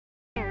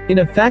In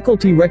a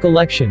faculty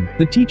recollection,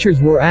 the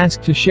teachers were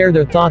asked to share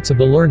their thoughts of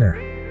the learner.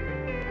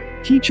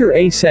 Teacher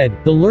A said,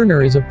 "The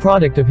learner is a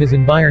product of his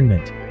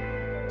environment.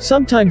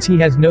 Sometimes he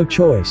has no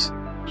choice.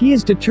 He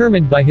is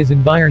determined by his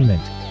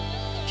environment."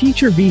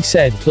 Teacher B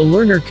said, "The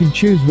learner can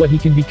choose what he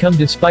can become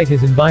despite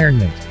his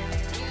environment."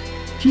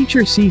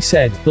 Teacher C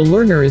said, "The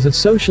learner is a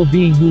social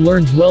being who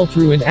learns well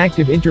through an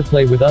active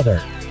interplay with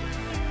other."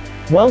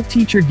 While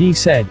Teacher D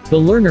said, "The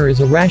learner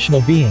is a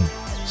rational being.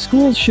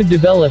 Schools should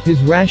develop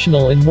his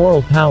rational and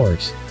moral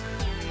powers."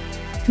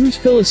 Whose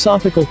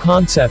philosophical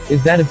concept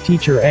is that of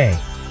Teacher A?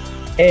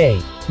 A.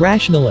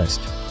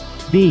 Rationalist.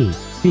 B.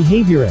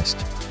 Behaviorist.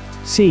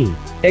 C.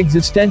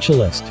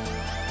 Existentialist.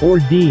 Or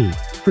D.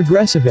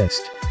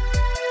 Progressivist?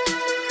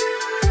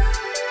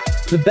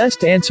 The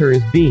best answer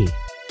is B.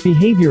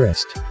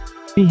 Behaviorist.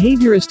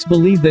 Behaviorists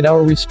believe that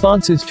our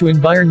responses to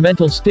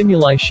environmental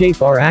stimuli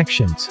shape our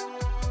actions.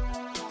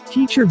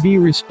 Teacher B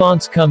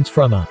response comes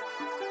from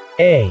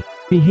A.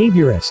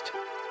 Behaviorist.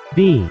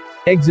 B.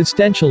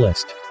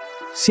 Existentialist.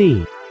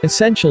 C.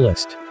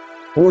 Essentialist.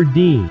 Or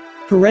D.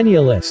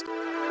 Perennialist?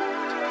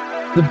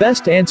 The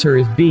best answer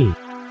is B.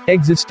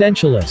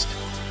 Existentialist.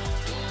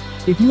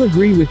 If you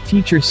agree with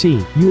Teacher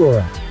C, you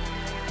are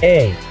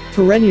A.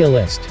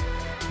 Perennialist.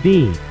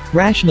 B.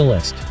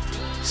 Rationalist.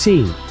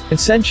 C.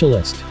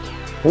 Essentialist.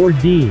 Or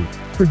D.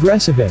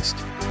 Progressivist?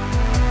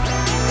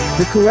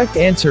 The correct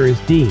answer is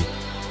D.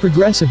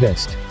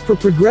 Progressivist. For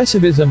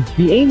progressivism,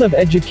 the aim of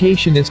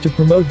education is to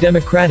promote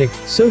democratic,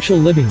 social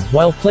living,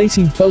 while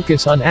placing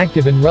focus on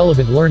active and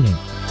relevant learning.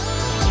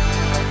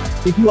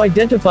 If you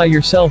identify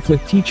yourself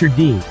with Teacher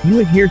D, you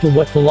adhere to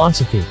what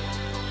philosophy?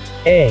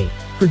 A.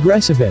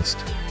 Progressivist.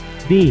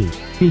 B.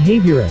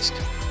 Behaviorist.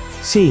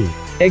 C.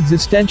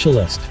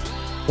 Existentialist.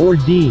 Or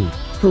D.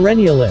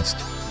 Perennialist?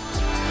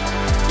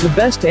 The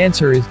best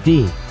answer is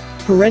D.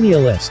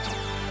 Perennialist.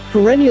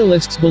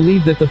 Perennialists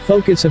believe that the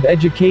focus of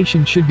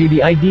education should be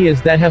the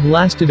ideas that have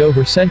lasted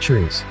over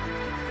centuries.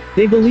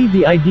 They believe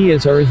the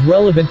ideas are as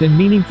relevant and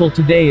meaningful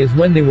today as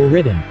when they were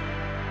written.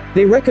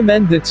 They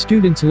recommend that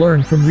students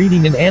learn from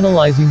reading and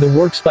analyzing the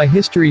works by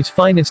history's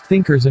finest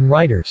thinkers and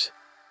writers.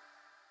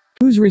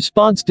 Whose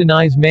response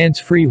denies man's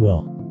free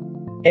will?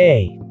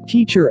 A.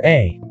 Teacher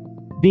A.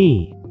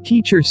 B.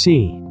 Teacher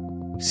C.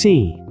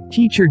 C.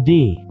 Teacher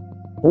D.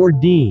 Or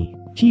D.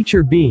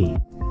 Teacher B?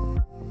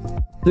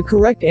 The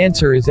correct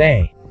answer is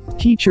A.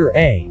 Teacher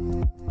A.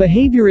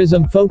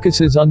 Behaviorism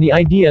focuses on the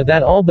idea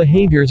that all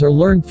behaviors are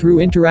learned through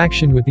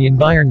interaction with the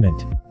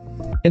environment.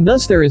 And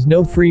thus there is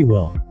no free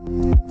will.